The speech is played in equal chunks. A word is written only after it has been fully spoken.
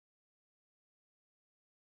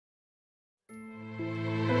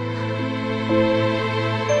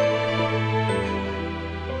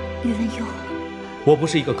我不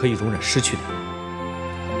是一个可以容忍失去的人。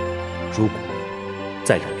如果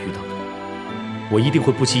再让我遇到你，我一定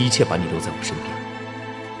会不惜一切把你留在我身边，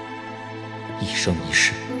一生一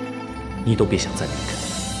世，你都别想再离开。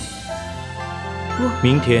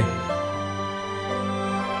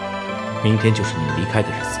明天就是你离开的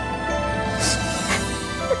日子。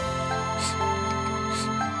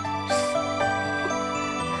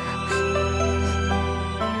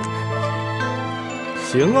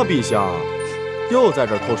行啊，陛下，又在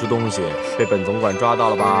这儿偷吃东西，被本总管抓到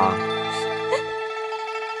了吧？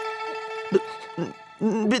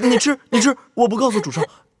你吃，我不告诉主上。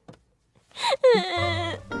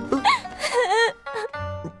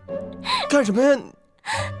干什么呀？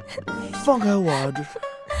放开我啊！这是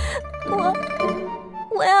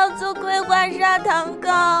我要做桂花砂糖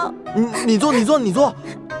糕。你做。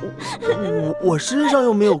我身上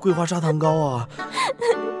又没有桂花砂糖糕啊。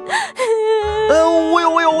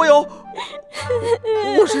我有。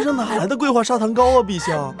我身上哪来的桂花砂糖糕啊，陛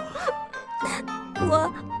下？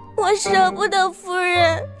我舍不得夫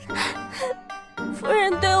人，夫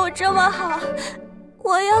人对我这么好，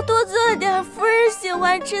我要多做点夫人喜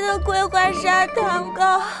欢吃的桂花砂糖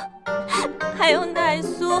糕，还有奶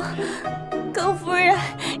酥，够夫人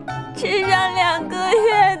吃上2个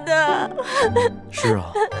月的。是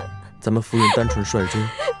啊，咱们夫人单纯率真，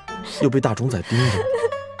又被大冢仔盯着，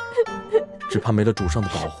只怕没了主上的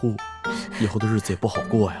保护，以后的日子也不好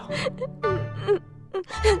过呀。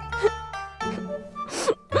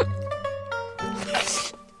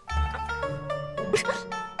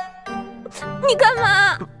你干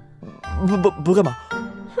嘛？不干嘛。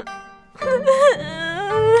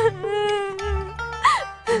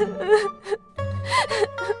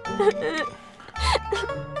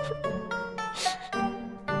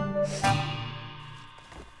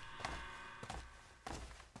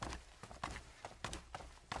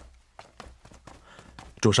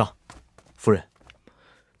主上，夫人，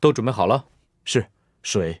都准备好了？是，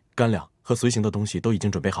水、干粮和随行的东西都已经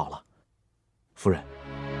准备好了。夫人，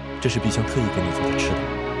这是陛下特意给你做的吃的。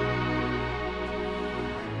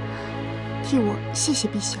替我谢谢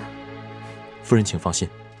陛下。夫人请放心，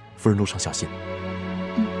夫人路上小心。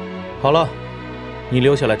好了，你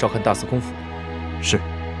留下来照看大司空府。是。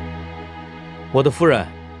我的夫人，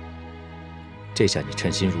这下你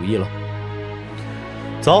称心如意了。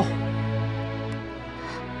走，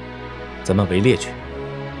咱们围猎去。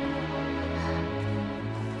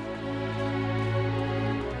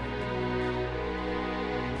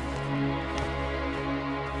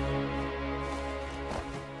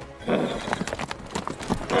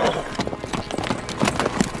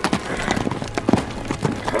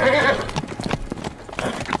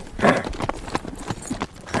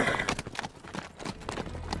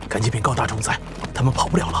赶紧禀告大冢仔，他们跑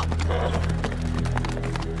不了了。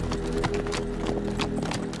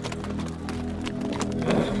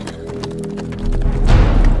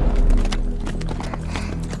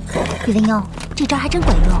李文佑，这招还真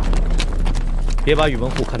管用。别把宇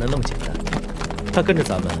文护看得那么简单，他跟着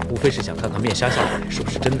咱们无非是想看看面纱下的人是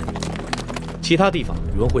不是真的。其他地方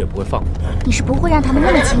宇文护也不会放过。你是不会让他们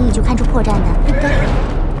那么轻易就看出破绽的，对不对？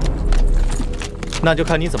那就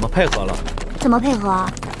看你怎么配合了。怎么配合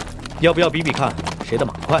啊？要不要比比看谁的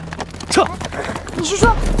马快？撤！你是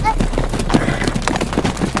说，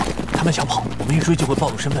他们想跑，我们一追就会暴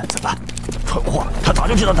露身份，怎么办？蠢货，他早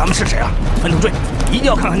就知道咱们是谁了。分头追，一定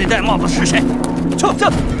要看看那戴帽子是谁。撤！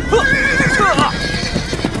撤！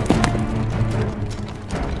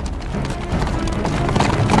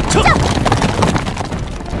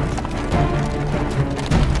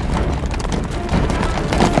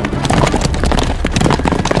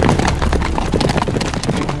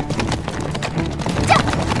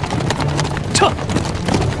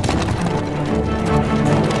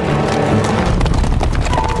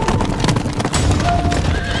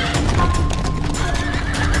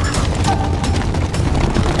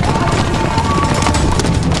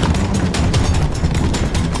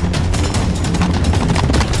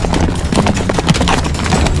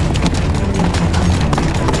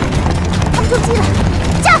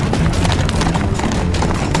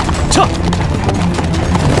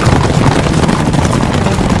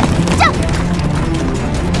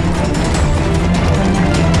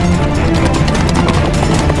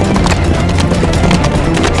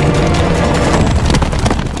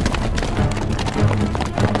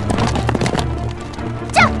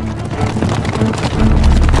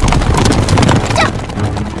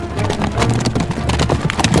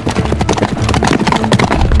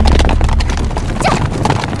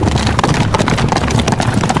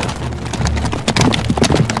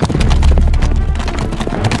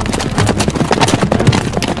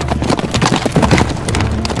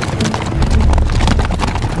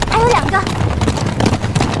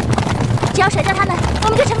只要甩掉他们，我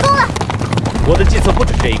们就成功了。我的计策不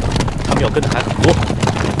止这一个，他们要跟的还很多。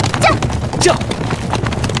这，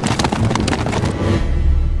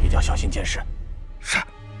一定要小心监视。是。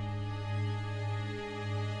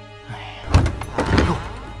哎呦，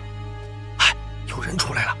哎，有人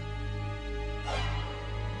出来了。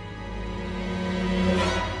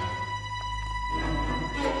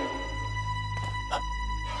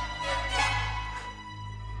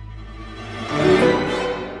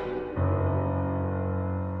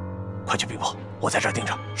 快去禀报，我在这儿盯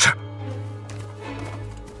着。是。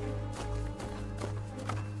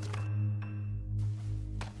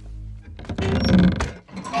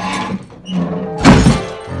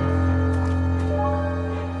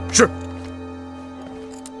是。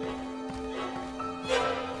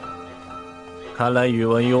看来宇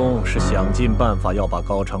文邕是想尽办法要把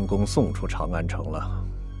高长恭送出长安城了。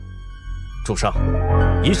主上，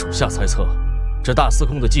以属下猜测，这大司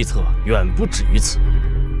空的计策远不止于此。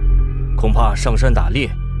 恐怕上山打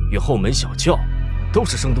猎与后门小轿都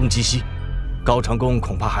是声东击西，高长恭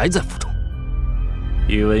恐怕还在府中。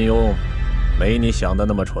宇文邕，没你想的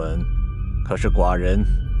那么蠢，可是寡人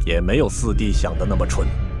也没有四弟想的那么蠢。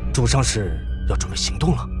主上是要准备行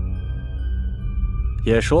动了？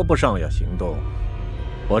也说不上要行动，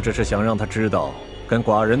我只是想让他知道，跟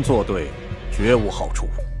寡人作对绝无好处。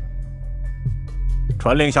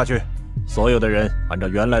传令下去，所有的人按照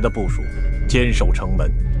原来的部署，坚守城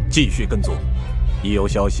门。 继续跟踪，一有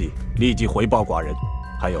消息立即回报寡人。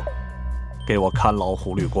还有，给我看牢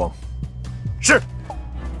胡绿光。是。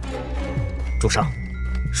主上，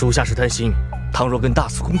属下是担心，倘若跟大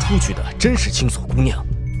司空出去的真是青锁姑娘，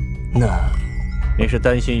那你是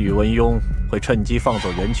担心宇文邕会趁机放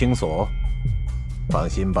走袁青锁？放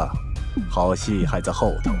心吧，好戏还在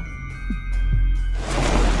后头。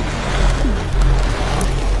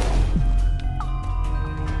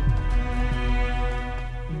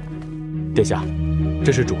 殿下，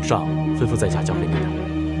这是主上吩咐在下交给你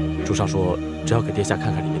的。主上说，只要给殿下看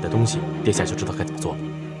看里面的东西，殿下就知道该怎么做了。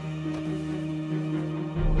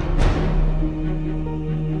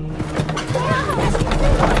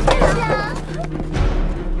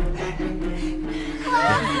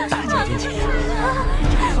大将军请。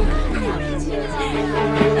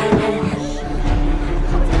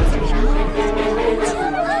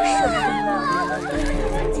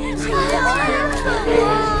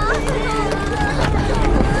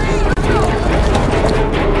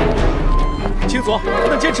青锁，还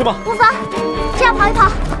能坚持吗？无妨，这样跑一跑，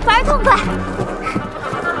反而痛快。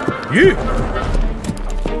鱼，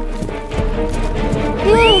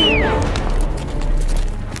鱼，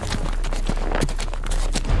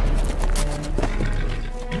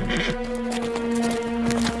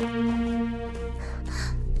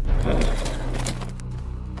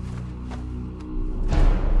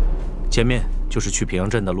前面就是去平阳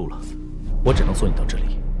镇的路了，我只能送你到这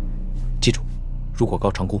里。记住，如果高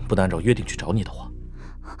长恭不能按照约定去找你的话，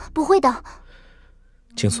不会的。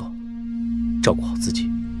青锁，照顾好自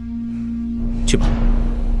己，去吧。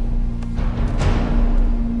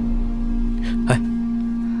哎，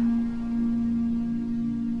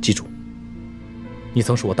记住，你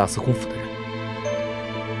曾是我大司空府的人，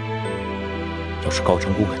要是高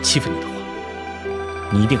长恭敢欺负你的话，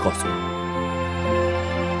你一定告诉我。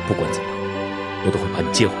 不管怎样，我都会把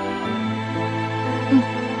你接回来。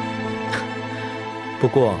不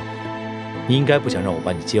过，你应该不想让我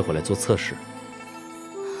把你接回来做测试。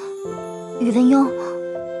宇文邕，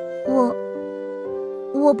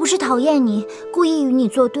我不是讨厌你，故意与你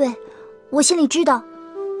作对。我心里知道，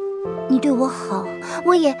你对我好，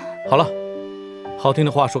我也……好了，好听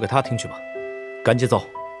的话说给他听去吧。赶紧走。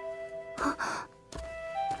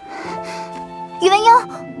宇文邕。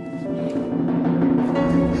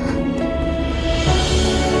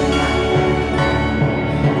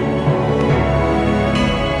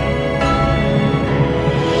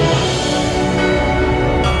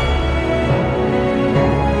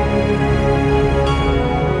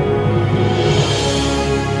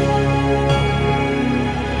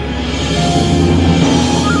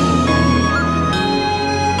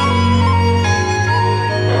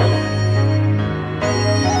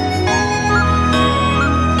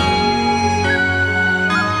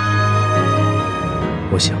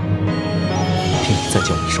 我想听你再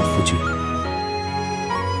叫一声夫君。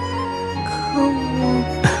可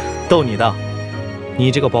我……逗你的，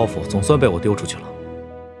你这个包袱总算被我丢出去了，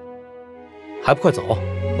还不快走？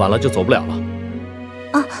晚了就走不了了。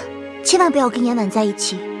啊，千万不要跟严婉在一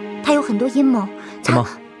起，他有很多阴谋。怎么，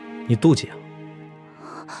你妒忌啊？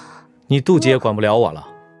你妒忌也管不了我了。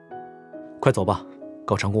快走吧，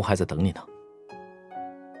高长恭还在等你呢。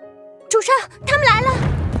主上，他们来了。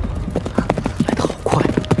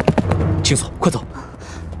青锁，快走！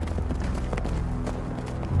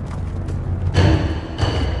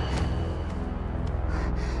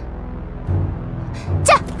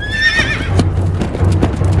驾！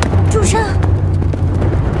主上！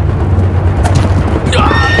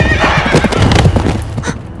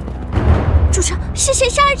主上，是谁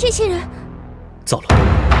杀了这些人？糟了，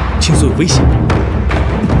青锁有危险！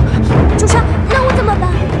主上，那我怎么办？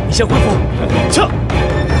你先恢复，撤！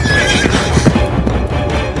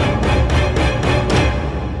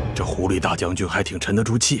这狐狸大将军还挺沉得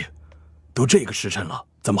住气，都这个时辰了，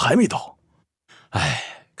怎么还没到？哎，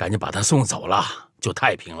赶紧把他送走了，就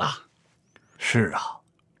太平了。是啊，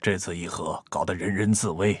这次议和搞得人人自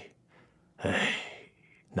危，哎，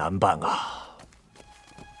难办啊！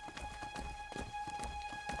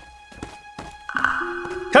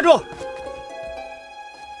站住！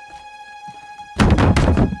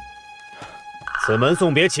此门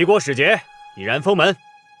送别齐国使节，已然封门，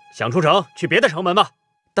想出城去别的城门吧。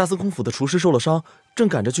大司空府的厨师受了伤，正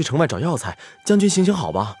赶着去城外找药材。将军行行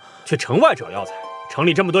好吧？去城外找药材？城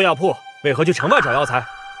里这么多药铺，为何去城外找药材？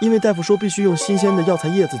因为大夫说必须用新鲜的药材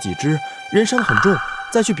叶子几枝，人伤得很重，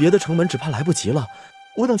再去别的城门只怕来不及了。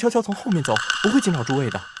我等悄悄从后面走，不会惊扰诸位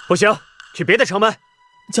的。不行，去别的城门。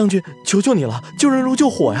将军，求求你了，救人如救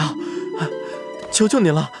火呀！求求你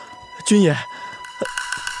了，军爷。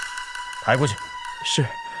抬过去。是。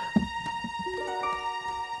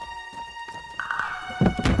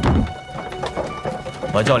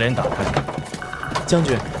把轿帘打开。将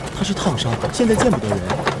军，他是烫伤，现在见不得人。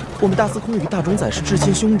我们大司空与大冢仔是至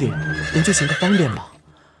亲兄弟，您就行个方便吧。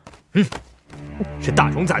是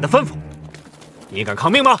大冢仔的吩咐，你敢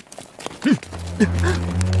抗命吗？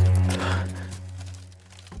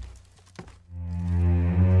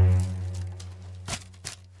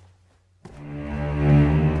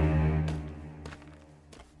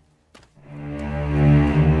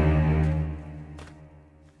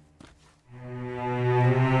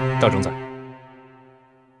大冢仔，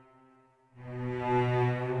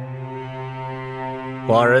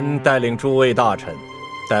寡人带领诸位大臣，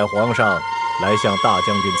带皇上来向大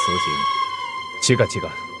将军辞行。岂敢岂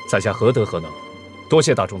敢，在下何德何能？多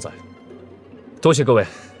谢大冢仔，多谢各位，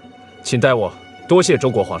请代我多谢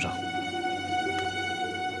周国皇上。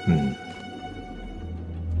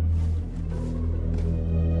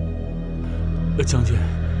将军，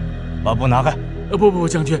把布拿开。不，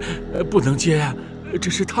将军，不能接啊，这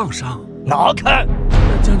是烫伤。拿开！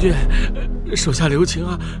将军，手下留情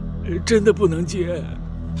啊，真的不能接。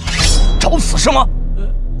找死是吗？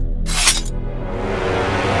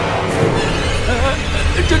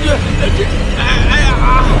将军，哎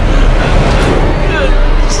呀，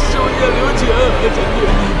手下留情，将军。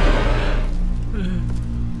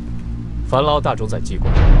烦劳大冢仔记过，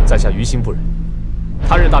在下于心不忍。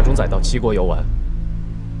他日大冢仔到齐国游玩，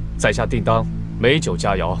在下定当美酒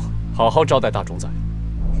佳肴，好好招待大冢仔。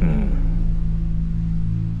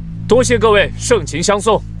多谢各位盛情相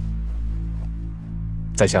送，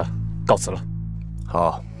在下告辞了。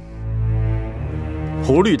好。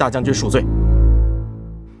胡律大将军恕罪。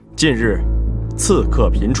近日刺客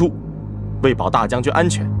频出，为保大将军安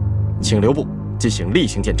全，请留步进行例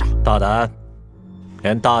行检查。大胆，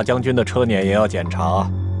连大将军的车辇也要检查？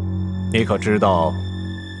你可知道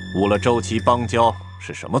误了周齐邦交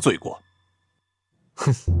是什么罪过？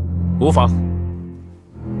哼，无妨。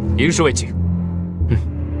迎侍卫请。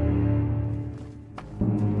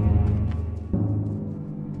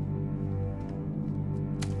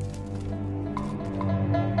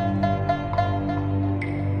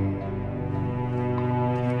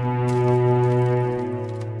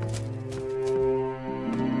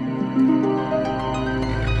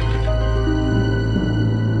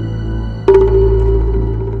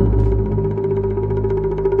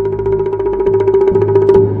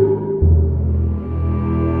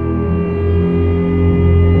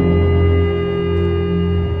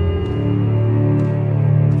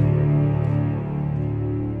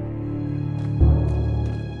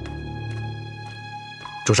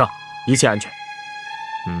主上，一切安全。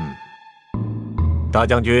大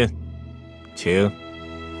将军，请。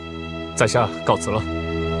在下告辞了。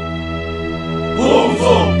恭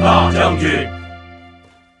送大将军。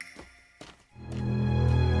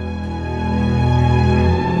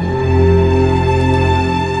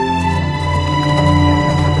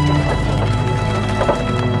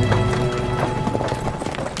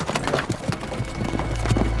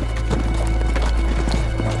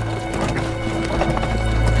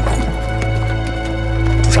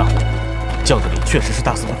轿子里确实是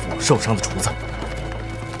大司空府受伤的厨子。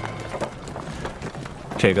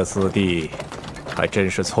这个四弟还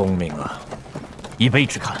真是聪明啊！以卑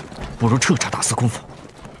职看，不如彻查大司空府。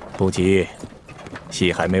不急，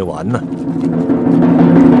戏还没完呢。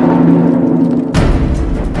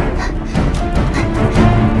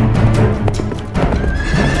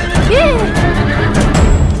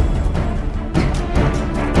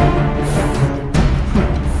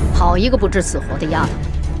好一个不知死活的丫头！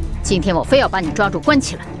今天我非要把你抓住关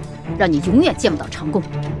起来，让你永远见不到长工。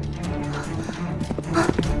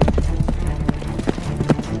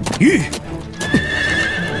玉，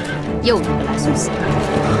又一个来送死的。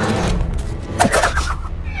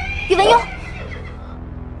宇文邕，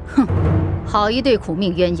哼，好一对苦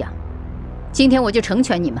命鸳鸯！今天我就成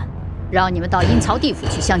全你们，让你们到阴曹地府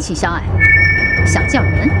去相亲相爱。想见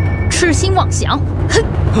人，痴心妄想！哼！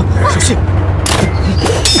小心！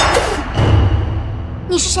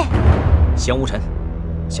你是谁？香无尘，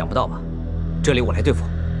想不到吧？这里我来对付，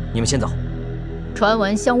你们先走。传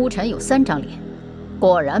闻香无尘有3张脸，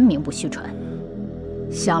果然名不虚传。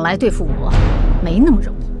想来对付我，没那么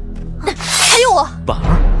容易。还有我，婉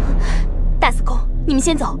儿，大司空，你们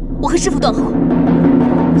先走，我和师傅断后。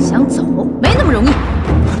想走，没那么容易。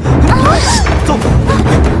走。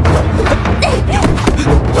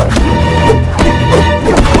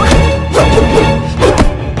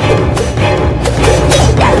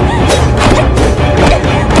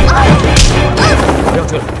不要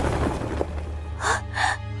追了，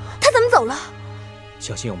他怎么走了？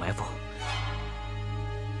小心有埋伏。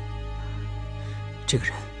这个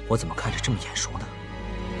人我怎么看着这么眼熟呢？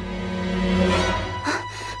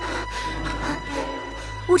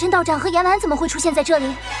无尘道长和严兰怎么会出现在这里？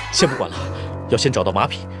先不管了，要先找到马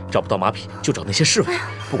匹，找不到马匹就找那些侍卫，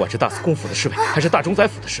不管是大司空府的侍卫还是大冢宰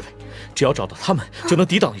府的侍卫，只要找到他们，就能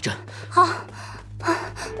抵挡一阵。好。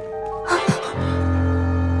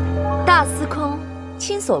大司空，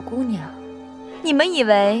青锁姑娘，你们以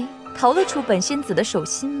为逃得出本仙子的手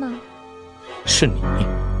心吗？是你。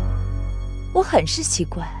我很是奇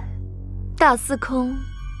怪，大司空，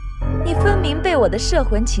你分明被我的摄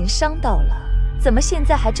魂琴伤到了，怎么现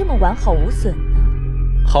在还这么完好无损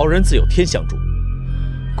呢？好人自有天相助，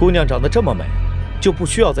姑娘长得这么美，就不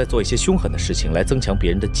需要再做一些凶狠的事情来增强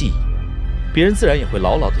别人的记忆，别人自然也会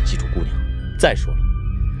牢牢地记住姑娘。再说了，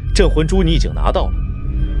镇魂珠你已经拿到了，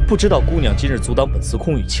不知道姑娘今日阻挡本司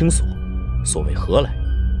空与青锁，所为何来？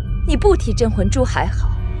你不提镇魂珠还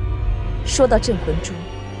好，说到镇魂珠，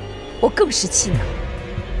我更是气恼。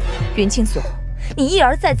云青锁，你一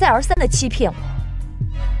而再再而三地欺骗我，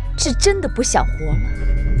是真的不想活了？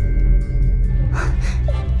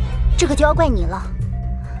这可就要怪你了。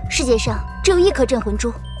世界上只有1颗镇魂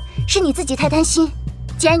珠，是你自己太贪心。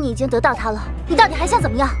既然你已经得到它了，你到底还想怎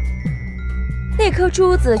么样？那颗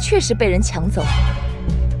珠子确实被人抢走了，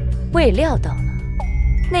我也料到了，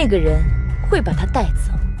那个人会把它带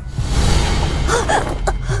走。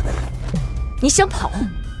你想跑？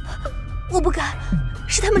我不敢，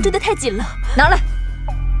是他们追得太紧了。拿来。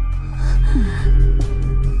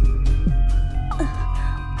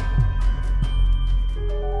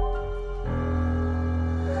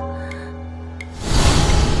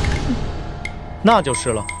那就是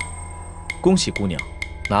了。恭喜姑娘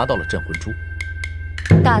拿到了镇魂珠。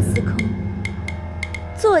大司空，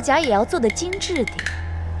作假也要做得精致点。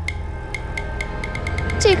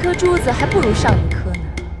这颗珠子还不如上一颗呢，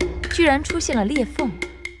居然出现了裂缝。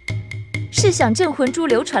试想，镇魂珠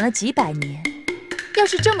流传了几百年，要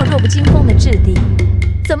是这么弱不禁风的质地，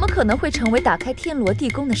怎么可能会成为打开天罗地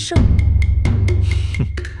宫的圣物？哼，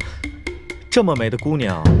这么美的姑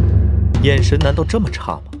娘，眼神难道这么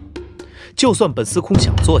差吗？就算本司空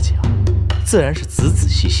想作假，自然是仔仔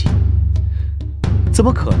细细，怎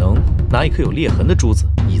么可能拿一颗有裂痕的珠子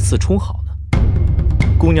以次充好呢？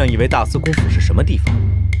姑娘以为大司空府是什么地方，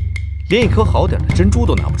连一颗好点的珍珠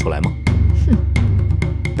都拿不出来吗？哼，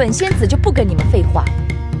本仙子就不跟你们废话了。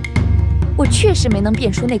我确实没能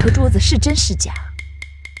辨出那颗珠子是真是假，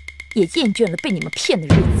也厌倦了被你们骗的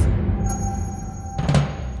日子。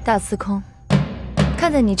大司空，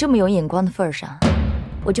看在你这么有眼光的份上，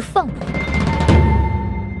我就放你一马。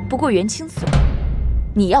不过元青锁，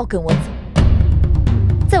你要跟我走，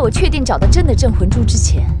在我确定找到真的镇魂珠之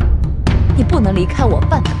前，你不能离开我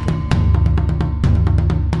半步。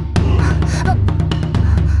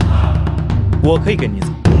我可以跟你走，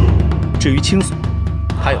至于青锁，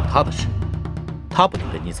还有他的事，他不能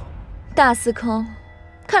跟你走。大司空，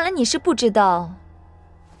看来你是不知道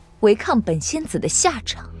违抗本仙子的下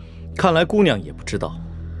场。看来姑娘也不知道，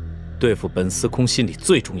对付本司空心里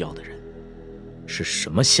最重要的人是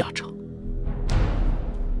什么下场。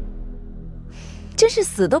真是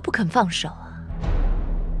死都不肯放手啊！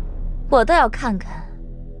我倒要看看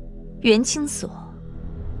元青锁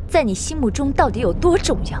在你心目中到底有多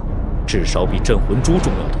重要。至少比镇魂珠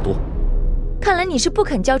重要的多。看来你是不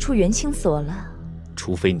肯交出元清锁了。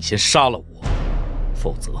除非你先杀了我，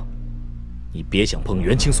否则你别想碰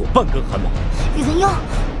元清锁半根汗毛。宇文邕，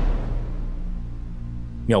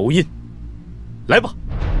妙无印，来吧！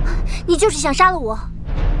你就是想杀了我，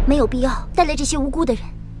没有必要带来这些无辜的人。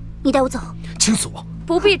你带我走。清锁，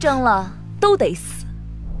不必争了，都得死。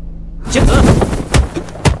仙子，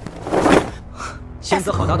仙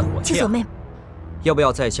子好大的火气啊！妹妹，要不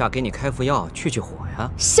要在下给你开副药去火呀？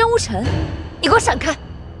萧无尘，你给我闪开！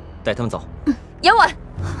带他们走。杨婉，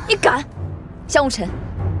你敢？萧无尘，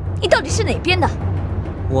你到底是哪边的？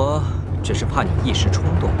我只是怕你一时冲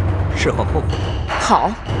动，事后后悔。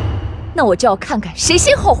好，那我就要看看谁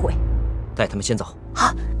先后悔。带他们先走。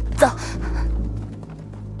好，走。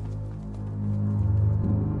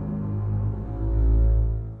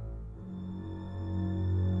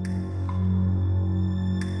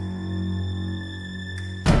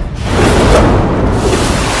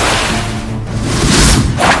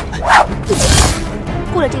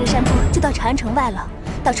过了这个山坡就到长安城外了，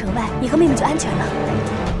到城外你和妹妹就安全了。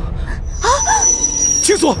啊！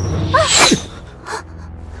清锁！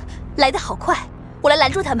来得好快，我来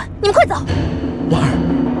拦住他们，你们快走！婉儿，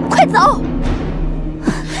快走！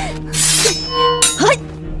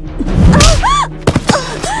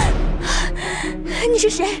你是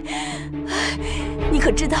谁？你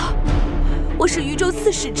可知道我是渝州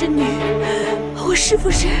刺史之女？我是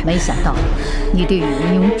不是？没想到你对宇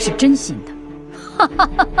文邕是真心的。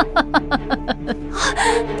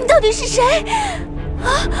你到底是谁？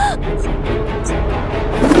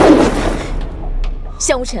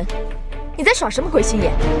萧无尘，你在耍什么鬼心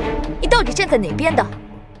眼？你到底站在哪边的？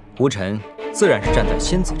无尘自然是站在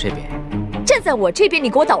仙子这边。站在我这边，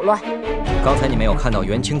你给我捣乱！刚才你没有看到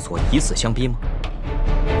元清锁以死相逼吗？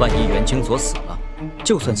万一元清锁死了，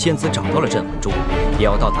就算仙子找到了镇魂珠，也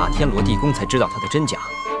要到达天罗地宫才知道它的真假。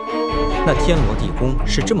那天罗地宫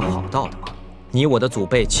是这么好到的吗？你我的祖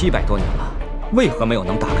辈700多年了，为何没有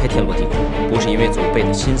能打开天罗地宫？不是因为祖辈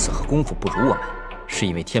的心思和功夫不如我们，是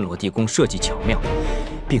因为天罗地宫设计巧妙，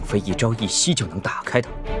并非一朝一夕就能打开的，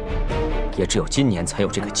也只有今年才有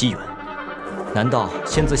这个机缘。难道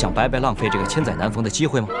仙子想白白浪费这个千载难逢的机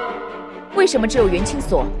会吗？为什么只有元清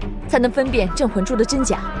锁才能分辨镇魂珠的真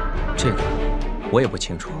假？这个我也不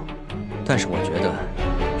清楚，但是我觉得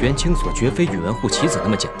元清锁绝非宇文护棋子那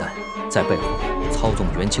么简单，在背后操纵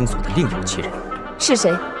元清锁的另有其人。是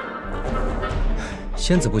谁？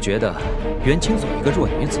仙子不觉得元清锁一个弱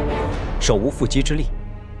女子，手无缚鸡之力，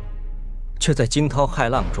却在惊涛骇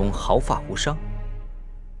浪中毫发无伤？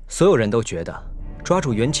所有人都觉得抓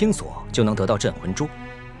住元清锁就能得到镇魂珠，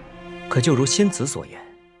可就如仙子所言，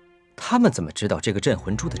他们怎么知道这个镇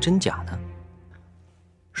魂珠的真假呢？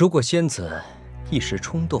如果仙子一时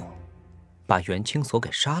冲动，把元清锁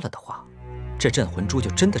给杀了的话，这镇魂珠就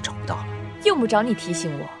真的找不到了。用不着你提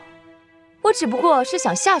醒我，我只不过是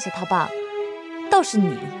想吓吓他罢了。倒是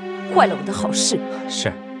你坏了我的好事。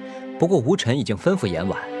是，不过吴尘已经吩咐严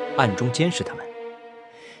婉暗中监视他们，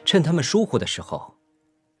趁他们疏忽的时候，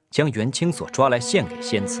将元清锁抓来献给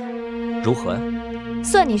仙子，如何？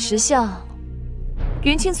算你识相，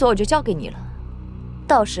元清锁我就交给你了，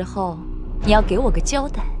到时候你要给我个交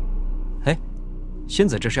代。哎，仙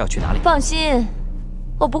子这是要去哪里？放心，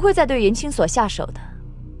我不会再对元清锁下手的。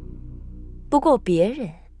不过别人，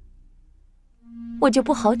我就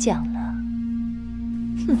不好讲了。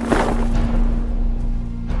哼！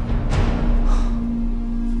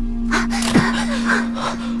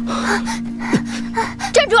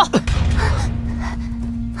站住！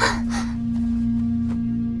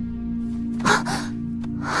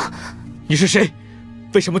你是谁？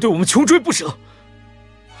为什么对我们穷追不舍？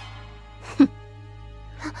哼！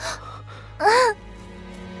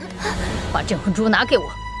把镇魂珠拿给我！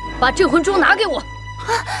把镇魂珠拿给我！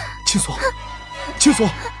青锁，青锁！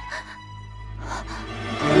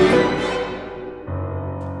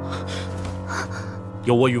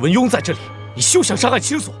有我宇文邕在这里，你休想伤害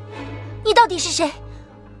青锁！你到底是谁？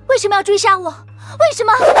为什么要追杀我？为什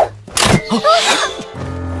么？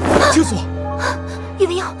青锁！宇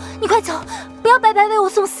文邕，你快走，不要白白为我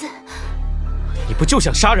送死！你不就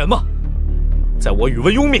想杀人吗？在我宇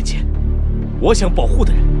文邕面前，我想保护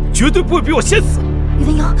的人绝对不会比我先死。宇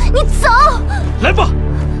文邕，你走！来吧，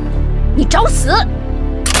你找死！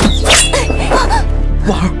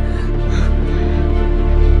婉儿。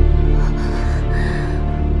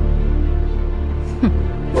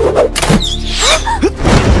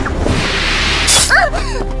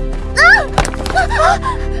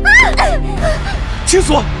青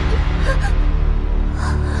锁，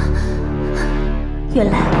原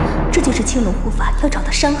来这就是青龙护法要找的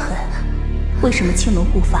伤痕。为什么青龙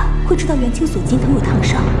护法会知道元清锁肩头有烫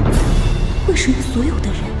伤？为什么？什么所有的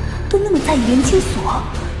人都那么在意元清所？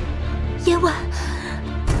叶婉，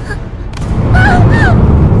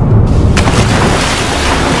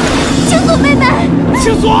青锁妹妹，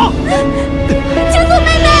青锁，青锁妹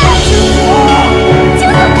妹，青锁，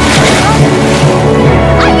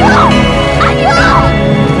阿勇，阿勇，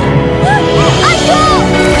阿勇，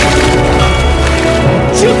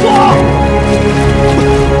青锁，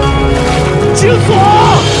青锁，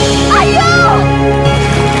阿勇，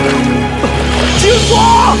青锁，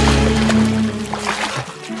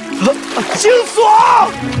青锁，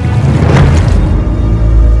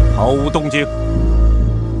毫无动静。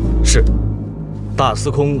是。大司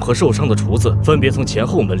空和受伤的厨子分别从前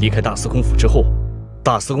后门离开大司空府之后，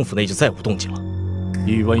大司空府内就再无动静了。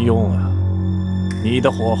宇文邕啊，你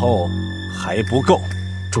的火候还不够。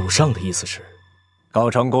主上的意思是，高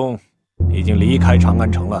长恭已经离开长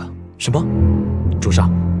安城了。什么？主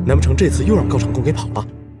上，难不成这次又让高长恭给跑了？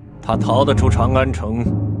他逃得出长安城，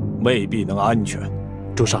未必能安全。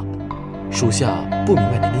主上，属下不明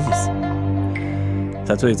白您的意思。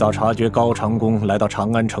在最早察觉高长恭来到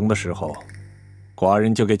长安城的时候，寡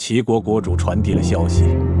人就给齐国国主传递了消息，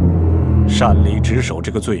擅离职守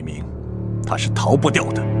这个罪名，他是逃不掉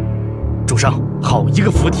的。主上，好一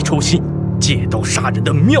个釜底抽薪、借刀杀人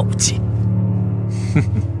的妙计！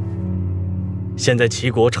现在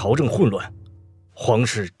齐国朝政混乱，皇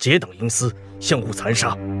室结党营私，相互残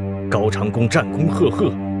杀，高长恭战功赫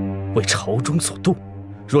赫，为朝中所妒。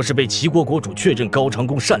若是被齐国国主确认高长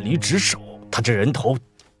恭擅离职守，他这人头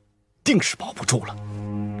定是保不住了。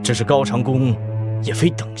只是高长恭也非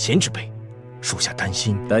等闲之辈，属下担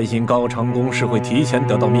心高长恭是会提前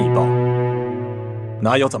得到密报。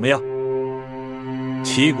那又怎么样？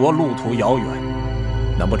齐国路途遥远，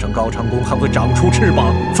难不成高长恭还会长出翅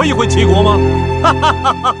膀飞回齐国吗？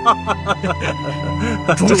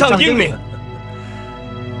主上英明。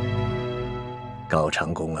高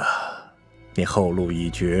长恭啊，你后路已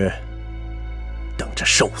绝，等着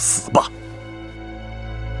受死吧。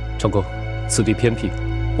长恭，此地偏僻，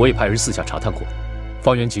我也派人四下查探过，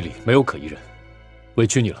方圆几里没有可疑人。委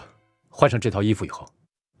屈你了，换上这套衣服以后，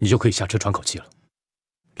你就可以下车喘口气了。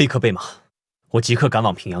立刻备马，我即刻赶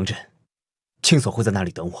往平阳镇，青锁会在那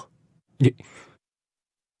里等我。你，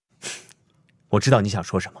我知道你想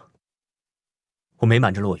说什么。我没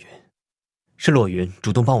瞒着洛云，是洛云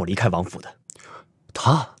主动帮我离开王府的。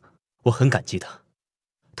我很感激他，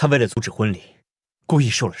他为了阻止婚礼，故意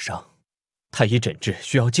受了伤。太医诊治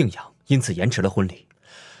需要静养，因此延迟了婚礼。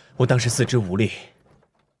我当时四肢无力，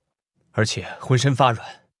而且浑身发软，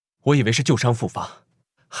我以为是旧伤复发，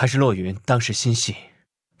还是洛云当时心细，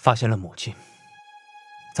发现了母亲，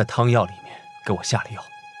在汤药里面给我下了药。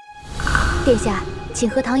殿下，请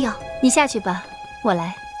喝汤药。你下去吧，我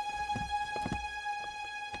来。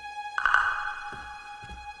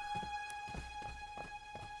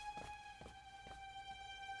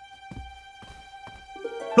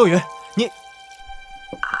洛云，你。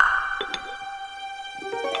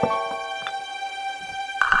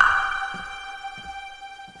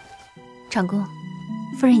长恭，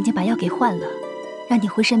夫人已经把药给换了，让你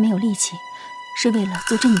浑身没有力气，是为了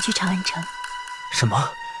阻止你去长安城。什么？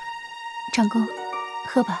长恭，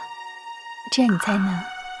喝吧，这样你才能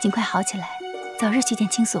尽快好起来，早日去见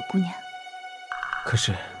青锁姑娘。可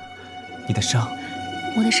是，你的伤……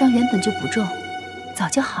我的伤原本就不重，早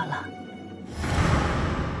就好了。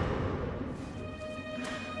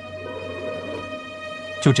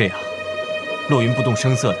就这样，洛云不动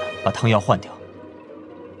声色地把汤药换掉，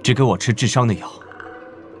只给我吃治伤的药。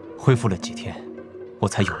恢复了几天，我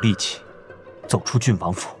才有力气走出郡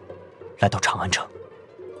王府，来到长安城。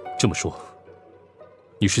这么说，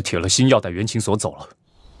你是铁了心要带元清锁走了？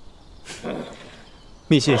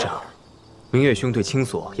密信上，明月兄对青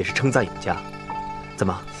锁也是称赞有加。怎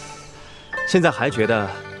么，现在还觉得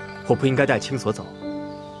我不应该带青锁走？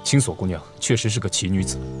青锁姑娘确实是个奇女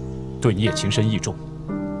子，对你也情深意重。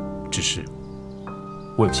只是，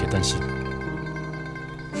我有些担心。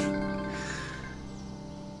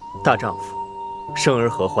大丈夫，生而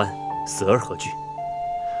何欢，死而何惧？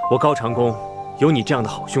我高长恭有你这样的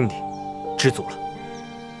好兄弟，知足了。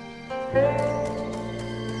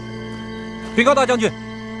禀告大将军，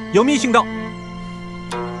有密信到。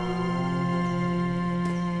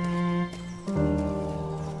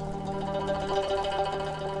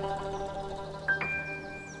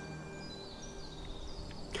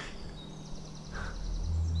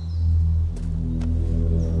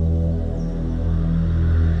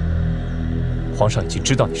皇上已经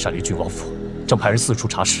知道你擅离郡王府，正派人四处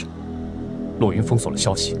查实。洛云封锁了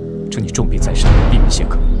消息，称你重病在身，避免陷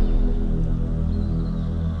客。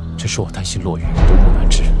只是我担心洛云毒入难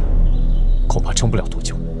治，恐怕撑不了多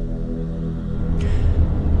久。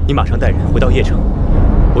你马上带人回到邺城，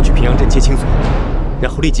我去平阳镇接青锁，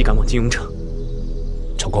然后立即赶往金庸城。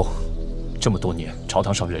长公，这么多年，朝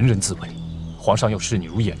堂上人人自危，皇上又视你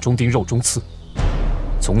如眼中钉、肉中刺，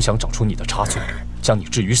总想找出你的差错，将你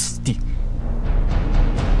置于死地。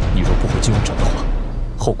你若不回金庸城的话，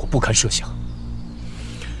后果不堪设想。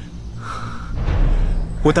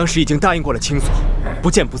我当时已经答应过了青锁，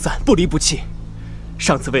不见不散，不离不弃。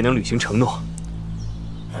上次未能履行承诺，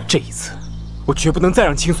这一次我绝不能再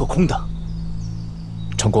让青锁空等。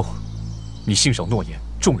长公，你信守诺言，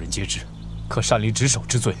众人皆知，可擅离职守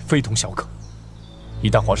之罪非同小可。一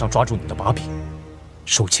旦皇上抓住你的把柄，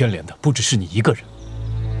受牵连的不只是你一个人，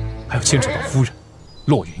还要牵扯到夫人、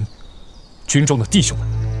洛云、军中的弟兄们。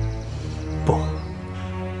不，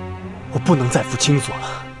我不能再负青锁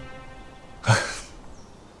了。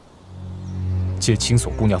接青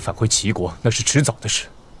锁姑娘返回齐国，那是迟早的事。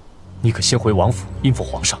你可先回王府应付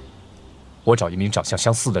皇上，我找一名长相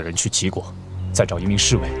相似的人去齐国，再找一名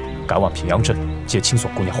侍卫赶往平阳镇接青锁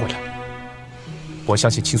姑娘回来。我相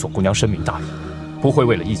信青锁姑娘深明大义，不会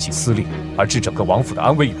为了一己私利而置整个王府的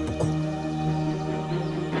安危于不顾。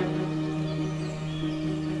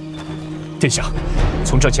殿下，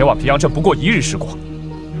从这前往平阳镇不过1日时光，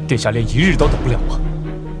殿下连1日都等不了吗？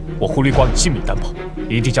我胡律光以性命担保，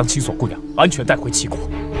一定将青锁姑娘安全带回齐国。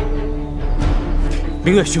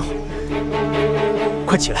明月兄，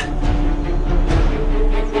快起来！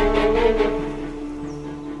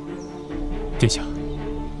殿下，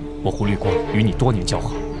我胡律光与你多年交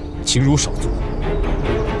好，情如手足。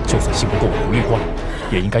就算信不过我胡律光，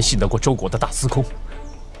也应该信得过周国的大司空，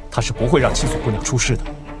他是不会让青锁姑娘出事的。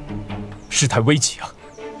事态危急啊！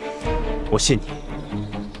我信你，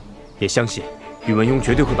也相信宇文邕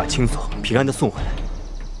绝对会把青锁平安地送回来。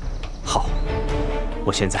好，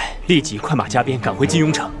我现在立即快马加鞭赶回金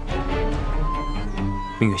庸城。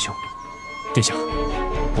明月兄，殿下，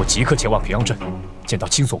我即刻前往平阳镇，见到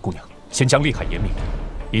青锁姑娘，先将厉害严明，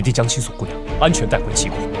一定将青锁姑娘安全带回齐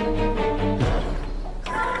国。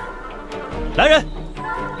来人！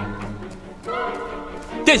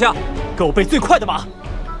殿下，给我备最快的马。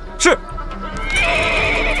是。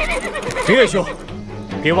明月兄，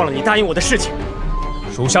别忘了你答应我的事情。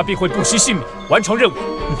属下必会不惜性命完成任务。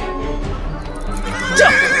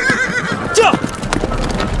驾！驾！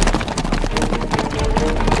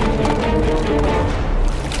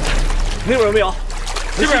那边有没有？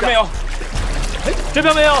这边没有。哎，这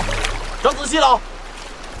边没有。找仔细了，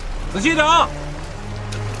仔细点啊！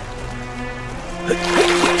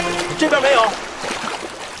这边没有。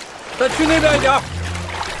再去那边一点。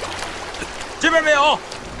这边没有。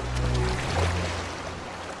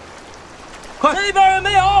快，那边也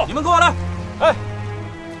没有。你们跟我来。哎，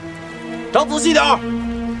找仔细点儿。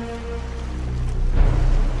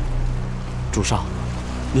主上，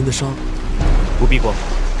您的伤不必关怀，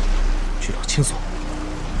去找青锁。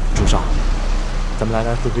主上，咱们来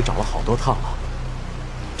来回回找了好多趟了，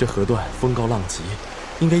这河段风高浪急，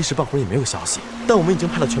应该一时半会儿也没有消息。但我们已经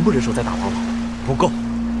派了全部人手在打捞了，不够，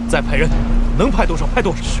再派人，能派多少派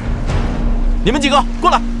多少。是，你们几个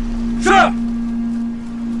过来。是。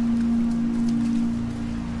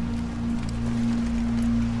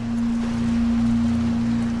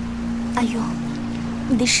阿勇，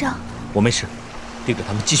你的伤……我没事，盯着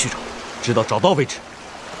他们继续找，直到找到为止。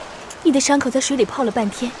你的伤口在水里泡了半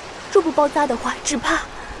天，若不包扎的话，只怕……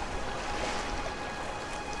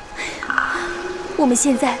我们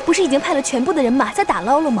现在不是已经派了全部的人马在打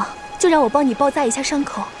捞了吗？就让我帮你包扎一下伤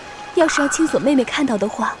口。要是让青锁妹妹看到的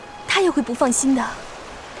话，她也会不放心的。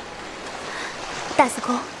大司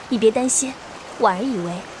空，你别担心，婉儿以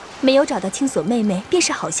为没有找到青锁妹妹便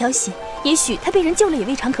是好消息，也许她被人救了也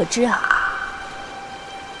未尝可知啊。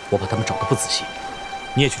我怕他们找得不仔细，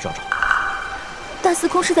你也去找找。大司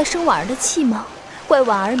空是在生婉儿的气吗？怪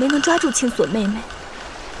婉儿没能抓住青锁妹妹，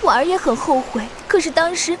婉儿也很后悔。可是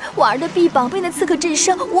当时婉儿的臂膀被那刺客震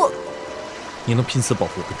伤，你能拼死保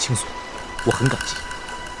护我跟青锁，我很感激。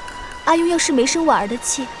阿庸要是没生婉儿的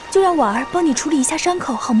气，就让婉儿帮你处理一下伤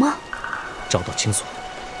口，好吗？找到青锁，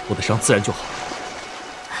我的伤自然就好了。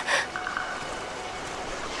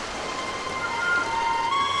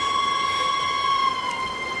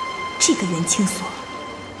这个袁青锁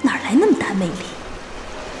哪来那么大魅力？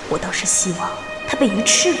我倒是希望他被鱼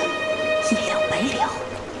吃了，一了百了。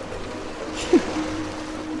哼！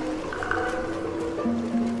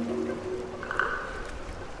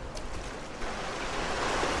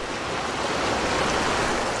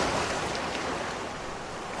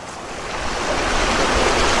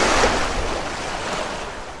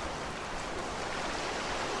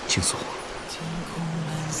青锁，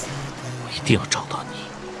我一定要找到你。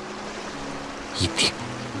一定。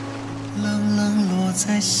冷冷落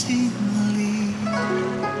在心里，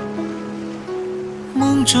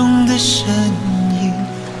梦中的身影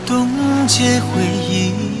冻结回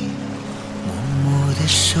忆，默默的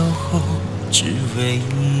守候，只为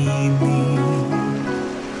你。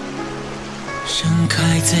盛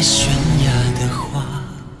开在悬崖的花，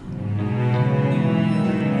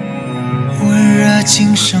温热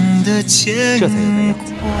今生的牵挂，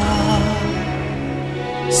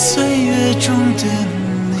岁月中的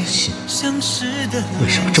你，相识的为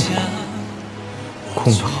什么这么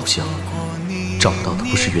空？空的好像找到的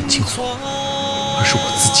不是袁清锁，而是我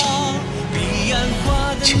自己。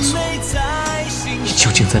清锁，你究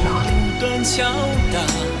竟在哪里？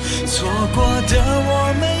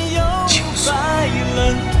清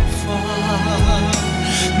锁，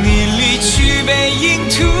你离去，背影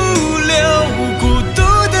徒留孤独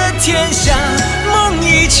的天下，梦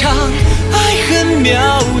一场，爱恨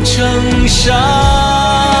秒成伤，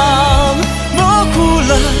模糊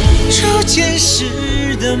了初见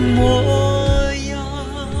时的模样。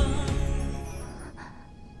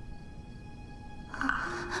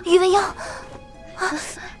宇文英，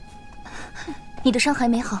你的伤还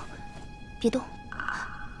没好，别动。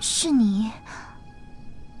是你？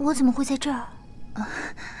我怎么会在这儿？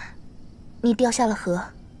你掉下了河，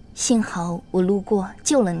幸好我路过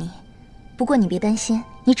救了你。不过你别担心，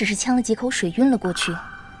你只是呛了几口水晕了过去，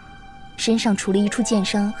身上除了一处剑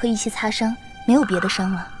伤和一些擦伤，没有别的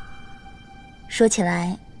伤了。说起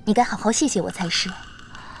来，你该好好谢谢我才是。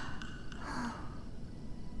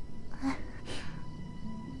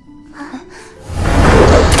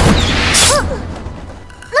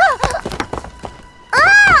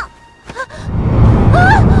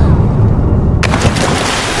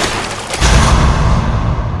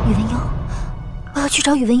去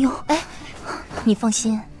找宇文佑。哎，你放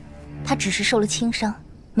心，他只是受了轻伤，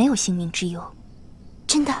没有性命之忧。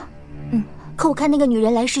真的？嗯。可我看那个女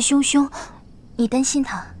人来势汹汹，你担心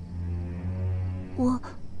她？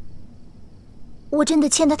我真的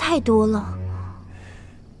欠她太多了。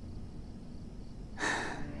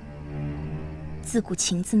自古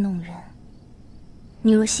情字弄人，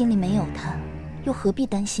你若心里没有她，又何必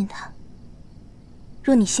担心她？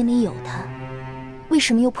若你心里有她，为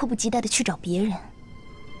什么又迫不及待地去找别人？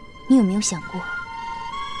你有没有想过，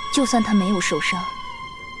就算他没有受伤，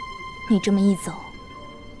你这么一走，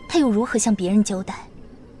他又如何向别人交代？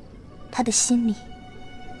他的心里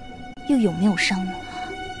又有没有伤呢？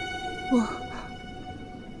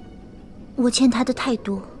我欠他的太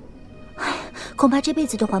多，恐怕这辈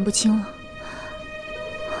子都还不清了。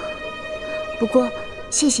不过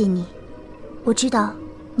谢谢你，我知道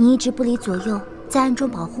你一直不离左右，在暗中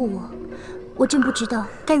保护我，我真不知道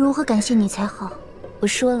该如何感谢你才好。我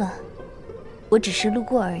说了，我只是路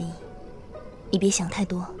过而已，你别想太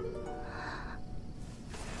多。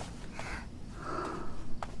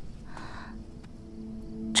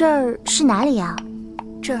这儿是哪里呀？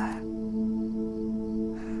这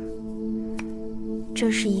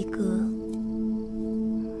是一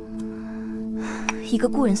个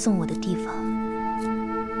故人送我的地方，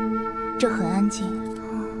这很安静，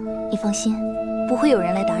你放心，不会有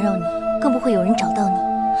人来打扰你，更不会有人找到你。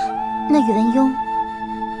那宇文邕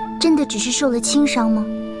真的只是受了轻伤吗？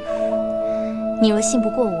你若信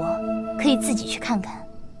不过我，可以自己去看看。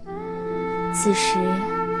此时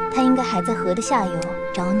他应该还在河的下游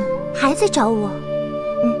找你。还在找我？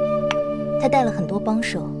他带了很多帮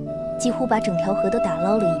手，几乎把整条河都打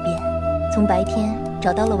捞了一遍，从白天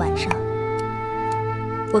找到了晚上。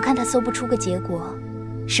我看他搜不出个结果，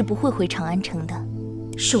是不会回长安城的。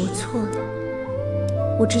是我错了，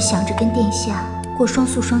我只想着跟殿下过双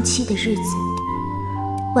宿双栖的日子，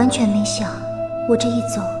完全没想我这一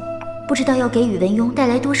走，不知道要给宇文邕带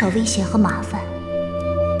来多少危险和麻烦。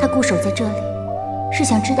他固守在这里，是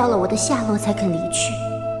想知道了我的下落才肯离去。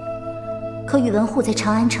可宇文护在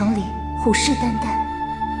长安城里虎视眈眈，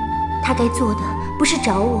他该做的不是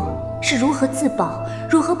找我，是如何自保，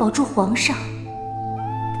如何保住皇上。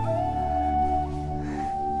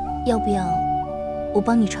要不要我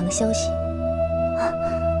帮你传个消息？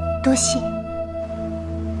多谢。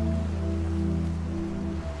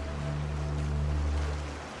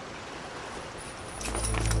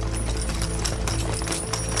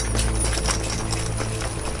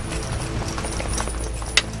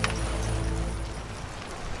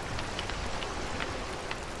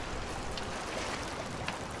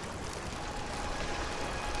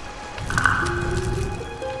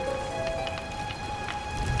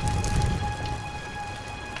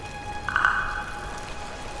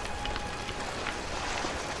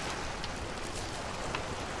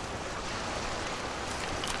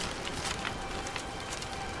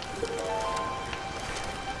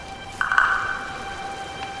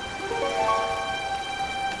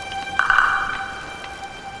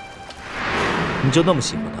你就那么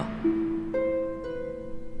喜欢他？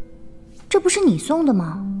这不是你送的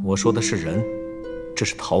吗？我说的是人，这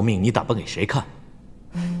是逃命，你打扮给谁看？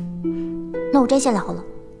那我摘下来好了。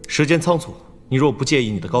时间仓促，你若不介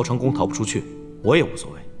意你的高长弓逃不出去，我也无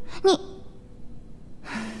所谓。你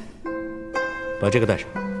把这个戴上。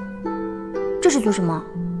这是做什么？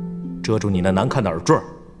遮住你那难看的耳坠。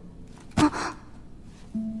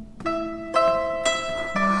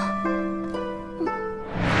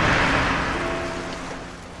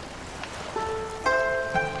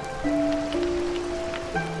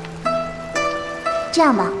这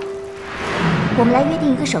样吧，我们来约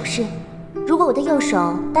定一个手势。如果我的右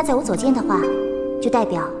手搭在我左肩的话，就代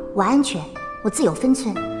表我安全，我自有分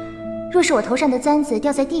寸；若是我头上的簪子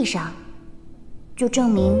掉在地上，就证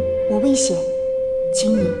明我危险，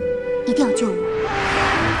请你一定要救我。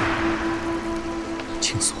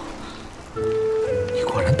青锁，你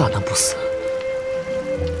果然大难不死。